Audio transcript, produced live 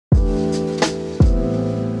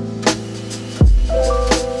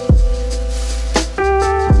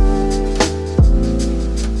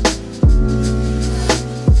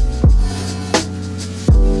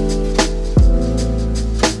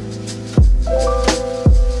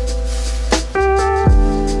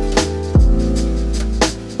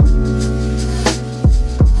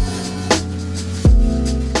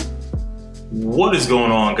What is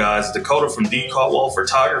going on, guys? Dakota from D Caldwell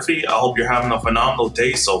Photography. I hope you're having a phenomenal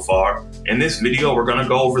day so far. In this video, we're going to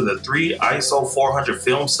go over the 3 ISO 400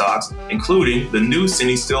 film stocks, including the new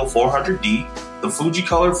Cinestill 400D, the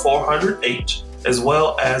Fujicolor 400h, as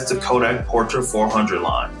well as the Kodak Portra 400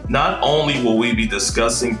 line. Not only will we be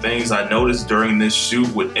discussing things I noticed during this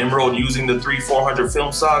shoot with Emerald using the 3 400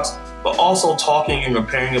 film stocks, but also talking and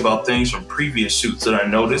comparing about things from previous shoots that I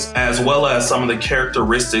noticed, as well as some of the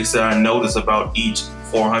characteristics that I noticed about each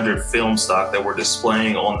 400 film stock that we're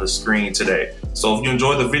displaying on the screen today. So if you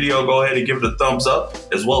enjoyed the video, go ahead and give it a thumbs up,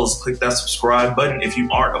 as well as click that subscribe button if you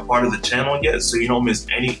aren't a part of the channel yet, so you don't miss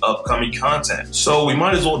any upcoming content. So we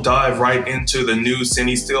might as well dive right into the new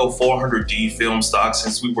Cinestill 400D film stock,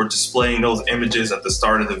 since we were displaying those images at the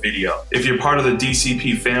start of the video. If you're part of the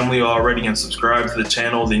DCP family already and subscribed to the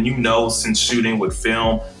channel, then you know since shooting with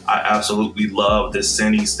film, I absolutely love this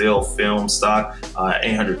Cinestill film stock,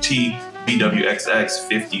 800T, BWXX,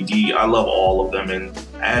 50D. I love all of them, and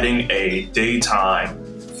adding a daytime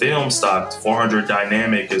film stock 400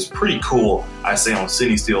 dynamic is pretty cool, I say, on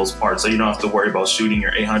Cinestill's part, so you don't have to worry about shooting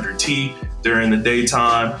your 800T during the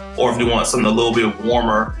daytime, or if you want something a little bit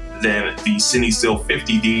warmer than the Cinestill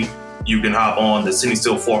 50D, you can hop on the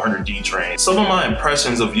Cinestill 400D train. Some of my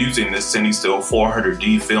impressions of using this Cinestill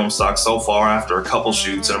 400D film stock so far after a couple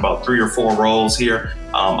shoots and about 3 or 4 rolls here,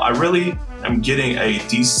 I really am getting a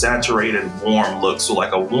desaturated warm look. So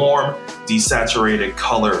like a warm desaturated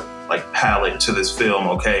color like palette to this film,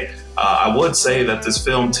 okay? I would say that this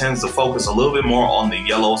film tends to focus a little bit more on the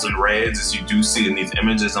yellows and reds, as you do see in these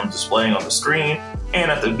images I'm displaying on the screen and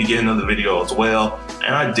at the beginning of the video as well.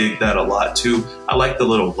 And I dig that a lot too. I like the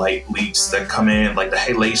little light leaks that come in, like the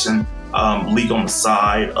halation leak on the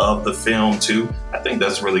side of the film too. I think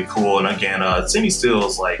that's really cool. And again, Cinestill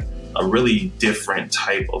is like a really different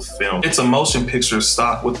type of film. It's a motion picture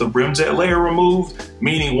stock with the rim jet layer removed,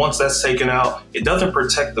 meaning once that's taken out, it doesn't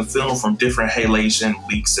protect the film from different halation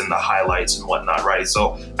leaks in the highlights and whatnot, right?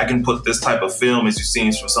 So I can put this type of film, as you've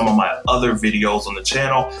seen from some of my other videos on the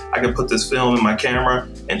channel, I can put this film in my camera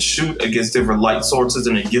and shoot against different light sources,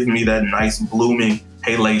 and it gives me that nice blooming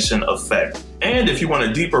halation effect. And if you want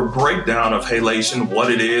a deeper breakdown of halation,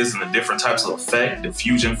 what it is and the different types of effect,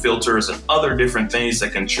 diffusion filters, and other different things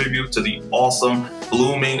that contribute to the awesome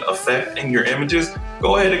blooming effect in your images,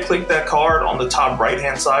 go ahead and click that card on the top right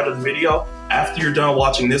hand side of the video after you're done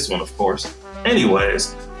watching this one, of course.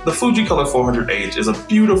 Anyways, the Fujicolor 400h is a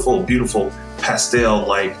beautiful, beautiful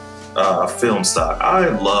pastel-like film stock. I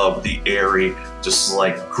love the airy, just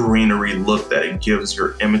like greenery look that it gives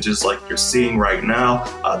your images like you're seeing right now.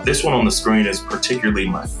 This one on the screen is particularly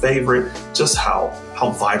my favorite, just how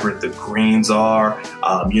vibrant the greens are.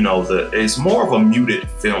 You know, it's more of a muted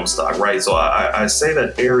film stock, right? So I say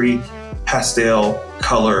that airy pastel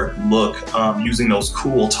color look, using those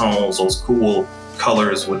cool tones, those cool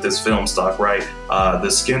colors with this film stock, right? The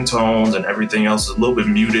skin tones and everything else is a little bit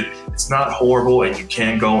muted. It's not horrible, and you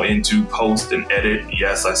can go into post and edit.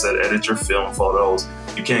 Yes, I said edit your film photos.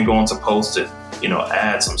 You can go into post and, you know,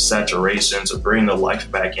 add some saturation to bring the life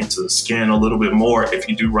back into the skin a little bit more if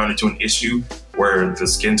you do run into an issue where the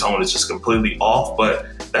skin tone is just completely off. But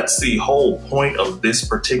that's the whole point of this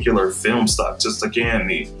particular film stock. Just again,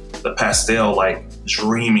 the pastel, like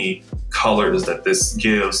dreamy colors that this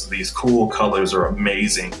gives. These cool colors are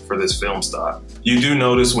amazing for this film stock. You do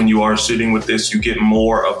notice when you are shooting with this, you get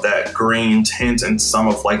more of that green tint and some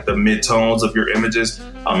of like the mid-tones of your images,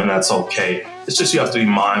 and that's okay. It's just you have to be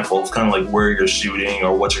mindful of kind of like where you're shooting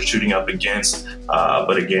or what you're shooting up against.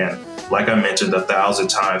 But again, like I mentioned 1,000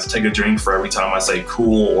 times, take a drink for every time I say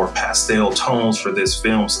cool or pastel tones for this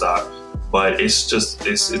film stock. But it's just,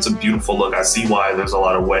 it's a beautiful look. I see why there's a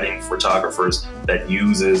lot of wedding photographers that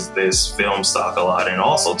uses this film stock a lot. And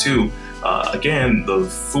also too, again, the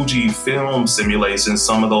Fuji film simulations,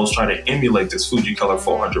 some of those try to emulate this Fujicolor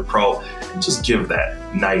 400 Pro and just give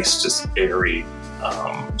that nice, just airy,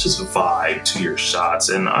 just vibe to your shots.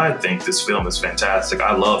 And I think this film is fantastic.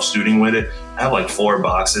 I love shooting with it. I have like 4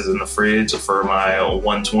 boxes in the fridge for my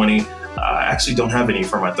 120. I actually don't have any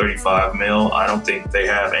for my 35mm. I don't think they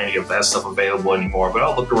have any of that stuff available anymore, but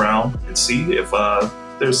I'll look around and see if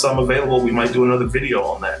there's some available. We might do another video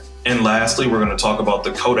on that. And lastly, we're going to talk about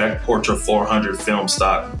the Kodak Portra 400 film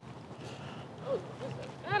stock. Oh,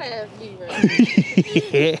 that ass beaver.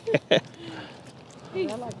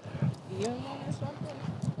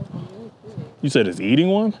 You said it's eating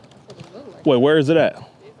one? Wait, where is it at?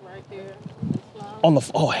 It's right there. On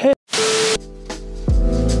the, oh, heck.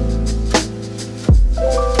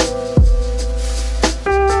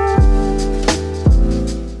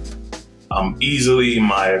 I'm Easily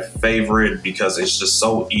my favorite because it's just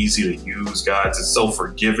so easy to use, guys. It's so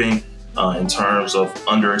forgiving in terms of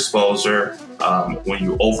underexposure. When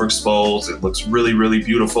you overexpose, it looks really, really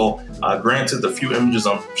beautiful. Granted, the few images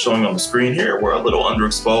I'm showing on the screen here were a little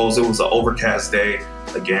underexposed. It was an overcast day.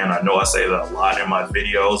 Again, I know I say that a lot in my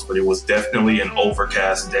videos, but it was definitely an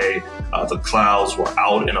overcast day. The clouds were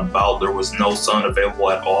out and about. There was no sun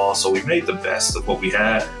available at all, so we made the best of what we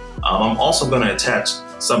had. I'm also going to attach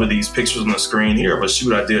some of these pictures on the screen here of a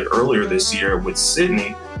shoot I did earlier this year with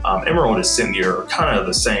Sydney. Emerald and Sydney are kind of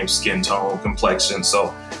the same skin tone, complexion,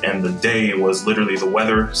 and the day was literally the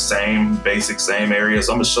weather, same areas.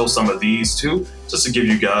 I'm gonna show some of these too, just to give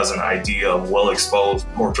you guys an idea of well-exposed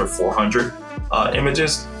Portra 400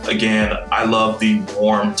 images. Again, I love the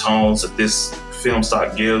warm tones that this film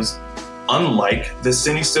stock gives, unlike the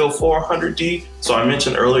Cinestill 400D. So I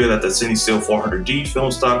mentioned earlier that the Cinestill 400D film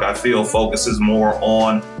stock, I feel, focuses more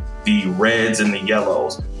on the reds and the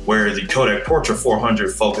yellows, where the Kodak Portra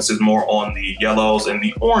 400 focuses more on the yellows and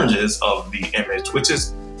the oranges of the image, which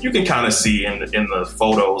is, you can kind of see in the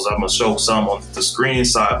photos. I'm gonna show some on the screen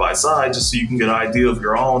side by side just so you can get an idea of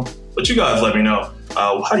your own. But you guys let me know,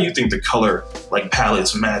 how do you think the color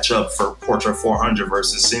palettes match up for Portra 400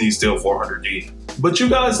 versus Cinestill 400D? But you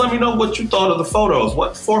guys let me know what you thought of the photos.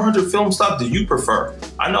 What 400 film stock do you prefer?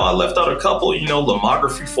 I know I left out a couple,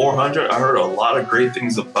 Lomography 400. I heard a lot of great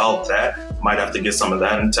things about that. Might have to get some of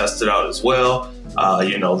that and test it out as well.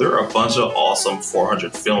 There are a bunch of awesome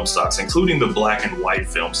 400 film stocks, including the black and white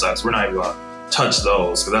film stocks. We're not even gonna touch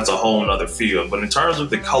those because that's a whole nother field. But in terms of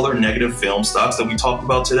the color negative film stocks that we talked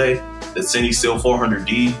about today, the Cinestill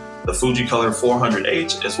 400D, the Fujicolor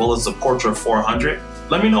 400H, as well as the Portra 400,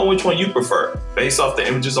 let me know which one you prefer based off the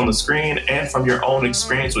images on the screen and from your own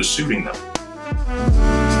experience with shooting them.